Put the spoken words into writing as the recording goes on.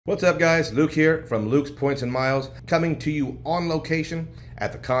What's up, guys? Luke here from Luke's Points and Miles, coming to you on location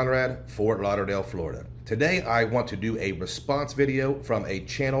at the Conrad, Fort Lauderdale, Florida. Today I want to do a response video from a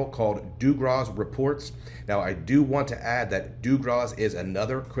channel called Dugroz Reports. Now I do want to add that Dugroz is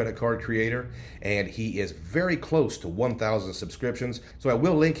another credit card creator and he is very close to 1,000 subscriptions. So I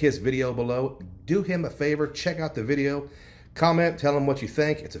will link his video below. Do him a favor, check out the video. Comment, tell him what you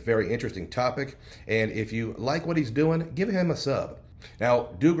think. It's a very interesting topic. And if you like what he's doing, give him a sub. Now,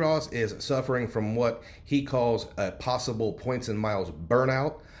 Dugroz is suffering from what he calls a possible points and miles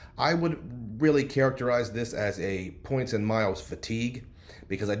burnout. I would really characterize this as a points and miles fatigue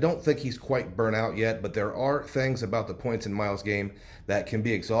because I don't think he's quite burnt out yet, but there are things about the points and miles game that can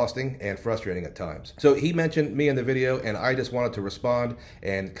be exhausting and frustrating at times. So he mentioned me in the video and I just wanted to respond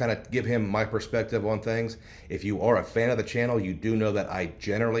and kind of give him my perspective on things. If you are a fan of the channel, you do know that I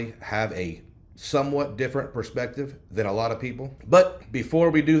generally have a somewhat different perspective than a lot of people. But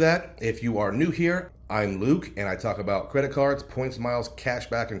before we do that, if you are new here, I'm Luke and I talk about credit cards, points, miles,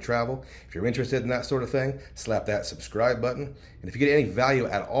 cashback, and travel. If you're interested in that sort of thing, slap that subscribe button. And if you get any value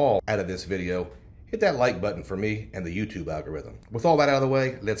at all out of this video, hit that like button for me and the YouTube algorithm. With all that out of the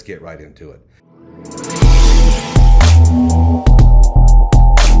way, let's get right into it.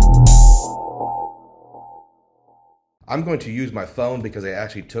 I'm going to use my phone because I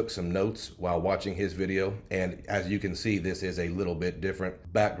actually took some notes while watching his video, and as you can see, this is a little bit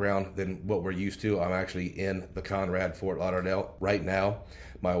different background than what we're used to. I'm actually in the Conrad, Fort Lauderdale right now.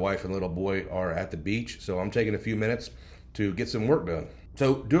 My wife and little boy are at the beach, so I'm taking a few minutes to get some work done.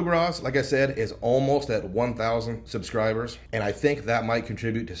 So Dugroz, like I said, is almost at 1,000 subscribers, and I think that might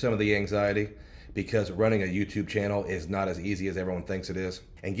contribute to some of the anxiety because running a YouTube channel is not as easy as everyone thinks it is.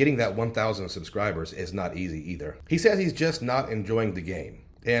 And getting that 1,000 subscribers is not easy either. He says he's just not enjoying the game.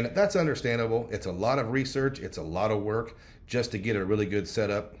 And that's understandable. It's a lot of research. It's a lot of work just to get a really good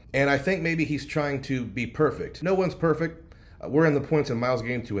setup. And I think maybe he's trying to be perfect. No one's perfect. We're in the points and miles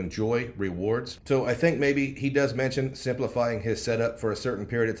game to enjoy rewards. So I think maybe he does mention simplifying his setup for a certain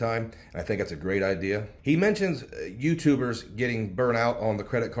period of time. And I think that's a great idea. He mentions YouTubers getting burnt out on the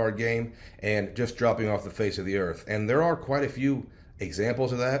credit card game and just dropping off the face of the earth. And there are quite a few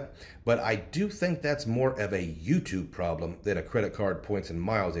examples of that, but I do think that's more of a YouTube problem than a credit card points and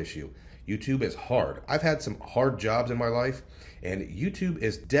miles issue. YouTube is hard. I've had some hard jobs in my life, and YouTube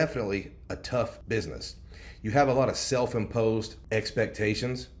is definitely a tough business. You have a lot of self-imposed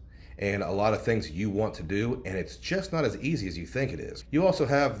expectations and a lot of things you want to do, and it's just not as easy as you think it is. You also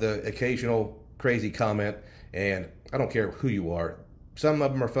have the occasional crazy comment, and I don't care who you are. Some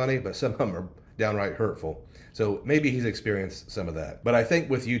of them are funny, but some of them are downright hurtful. So maybe he's experienced some of that. But I think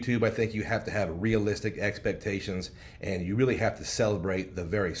with YouTube, I think you have to have realistic expectations and you really have to celebrate the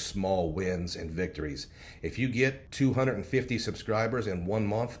very small wins and victories. If you get 250 subscribers in 1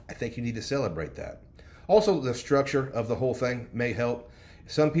 month, I think you need to celebrate that. Also, the structure of the whole thing may help.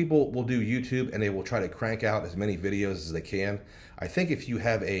 Some people will do YouTube and they will try to crank out as many videos as they can. I think if you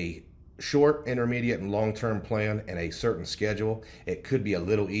have a short, intermediate, and long-term plan and a certain schedule, it could be a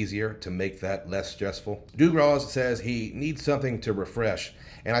little easier to make that less stressful. Dugroz says he needs something to refresh,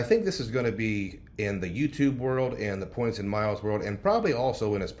 and I think this is going to be in the YouTube world and the points and miles world, and probably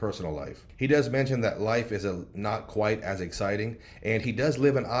also in his personal life. He does mention that life is not quite as exciting, and he does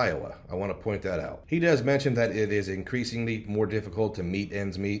live in Iowa. I want to point that out. He does mention that it is increasingly more difficult to meet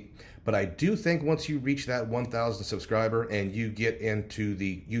ends meet, but I do think once you reach that 1,000 subscriber and you get into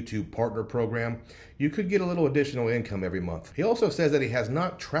the YouTube partner program, you could get a little additional income every month. He also says that he has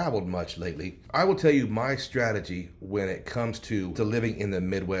not traveled much lately. I will tell you my strategy when it comes to living in the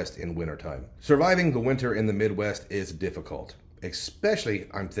Midwest in wintertime. Surviving the winter in the Midwest is difficult, especially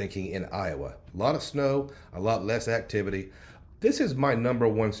I'm thinking in Iowa. A lot of snow, a lot less activity. This is my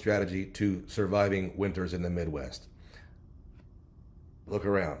 #1 strategy to surviving winters in the Midwest. Look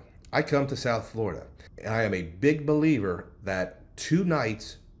around. I come to South Florida, and I am a big believer that 2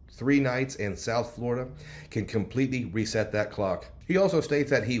 nights, 3 nights in South Florida can completely reset that clock. He also states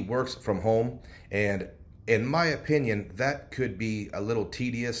that he works from home, and in my opinion, that could be a little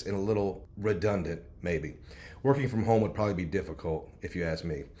tedious and a little redundant, maybe. Working from home would probably be difficult, if you ask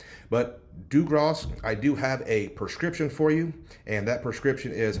me. But Dugroz, I do have a prescription for you, and that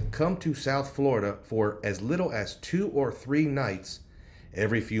prescription is come to South Florida for as little as 2 or 3 nights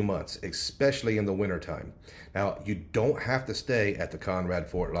every few months, especially in the wintertime. Now, you don't have to stay at the Conrad,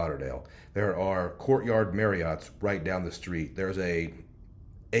 Fort Lauderdale. There are Courtyard Marriotts right down the street. There's a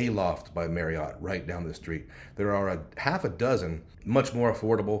Loft by Marriott right down the street. There are a half a dozen much more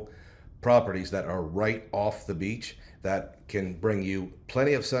affordable properties that are right off the beach that can bring you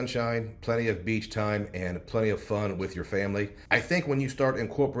plenty of sunshine, plenty of beach time, and plenty of fun with your family. I think when you start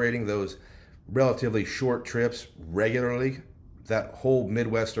incorporating those relatively short trips regularly, that whole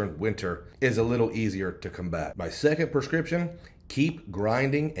Midwestern winter is a little easier to combat. My second prescription: keep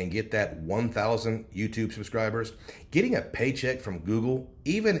grinding and get that 1,000 YouTube subscribers. Getting a paycheck from Google,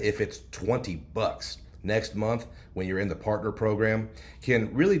 even if it's 20 bucks next month when you're in the partner program,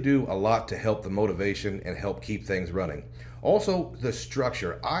 can really do a lot to help the motivation and help keep things running. Also, the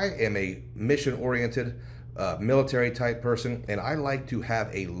structure. I am a mission-oriented military type person, and I like to have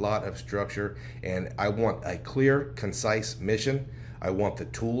a lot of structure, and I want a clear, concise mission. I want the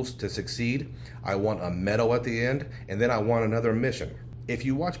tools to succeed. I want a medal at the end, and then I want another mission. If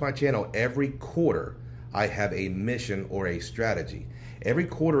you watch my channel, every quarter I have a mission or a strategy. Every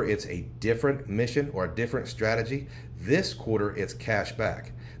quarter it's a different mission or a different strategy. This quarter it's cash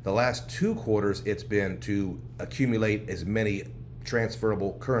back. The last 2 quarters it's been to accumulate as many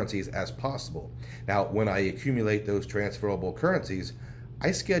transferable currencies as possible. Now, when I accumulate those transferable currencies,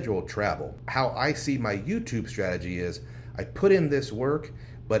 I schedule travel. How I see my YouTube strategy is I put in this work,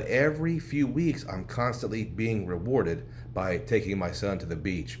 but every few weeks I'm constantly being rewarded by taking my son to the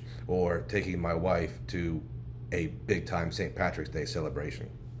beach or taking my wife to a big time St. Patrick's Day celebration.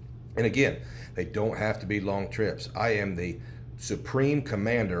 And again, they don't have to be long trips. I am the supreme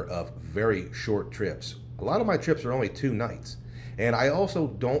commander of very short trips. A lot of my trips are only 2 nights. And I also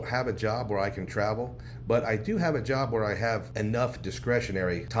don't have a job where I can travel, but I do have a job where I have enough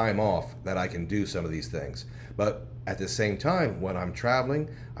discretionary time off that I can do some of these things. But at the same time, when I'm traveling,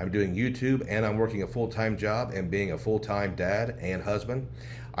 I'm doing YouTube and I'm working a full-time job and being a full-time dad and husband,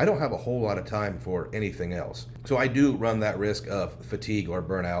 I don't have a whole lot of time for anything else. So I do run that risk of fatigue or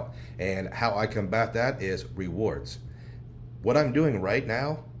burnout, and how I combat that is rewards. What I'm doing right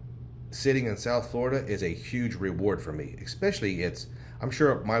now, sitting in South Florida, is a huge reward for me. Especially I'm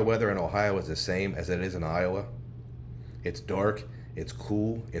sure my weather in Ohio is the same as it is in Iowa. It's dark, it's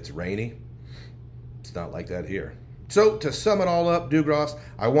cool, it's rainy. It's not like that here. So to sum it all up, Dugroz,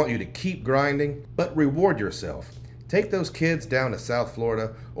 I want you to keep grinding, but reward yourself. Take those kids down to South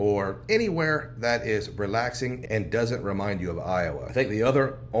Florida or anywhere that is relaxing and doesn't remind you of Iowa. I think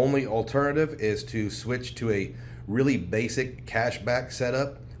the only alternative is to switch to a really basic cashback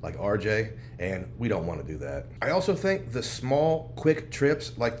setup like RJ, and we don't want to do that. I also think the small, quick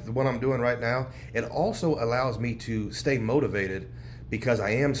trips like the one I'm doing right now, it also allows me to stay motivated because I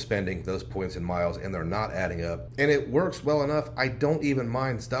am spending those points and miles and they're not adding up. And it works well enough, I don't even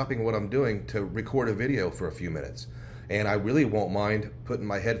mind stopping what I'm doing to record a video for a few minutes. And I really won't mind putting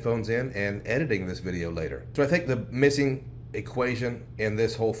my headphones in and editing this video later. So I think the missing equation in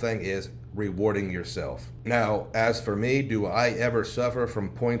this whole thing is rewarding yourself. Now, as for me, do I ever suffer from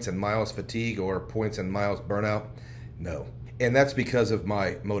points and miles fatigue or points and miles burnout? No. And that's because of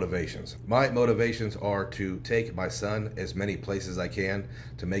my motivations. My motivations are to take my son as many places as I can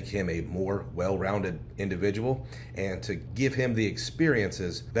to make him a more well-rounded individual and to give him the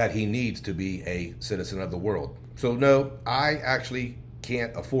experiences that he needs to be a citizen of the world. So no, I actually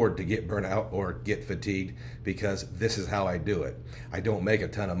can't afford to get burnout or get fatigued because this is how I do it. I don't make a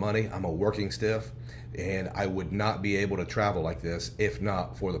ton of money. I'm a working stiff, and I would not be able to travel like this if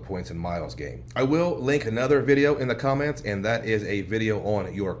not for the points and miles game. I will link another video in the comments, and that is a video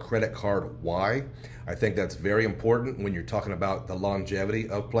on your credit card why. I think that's very important when you're talking about the longevity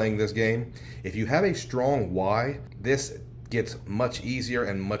of playing this game. If you have a strong why, this gets much easier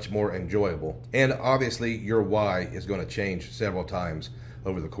and much more enjoyable. And obviously your why is going to change several times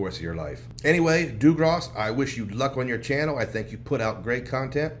over the course of your life. Anyway, Dugroz, I wish you luck on your channel. I think you put out great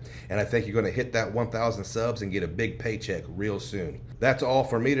content, and I think you're going to hit that 1,000 subs and get a big paycheck real soon. That's all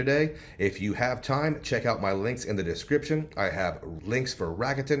for me today. If you have time, check out my links in the description. I have links for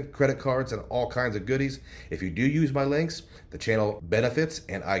Rakuten, credit cards, and all kinds of goodies. If you do use my links, the channel benefits,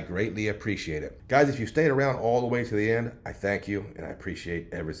 and I greatly appreciate it. Guys, if you stayed around all the way to the end, I thank you, and I appreciate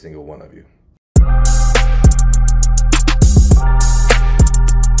every single one of you.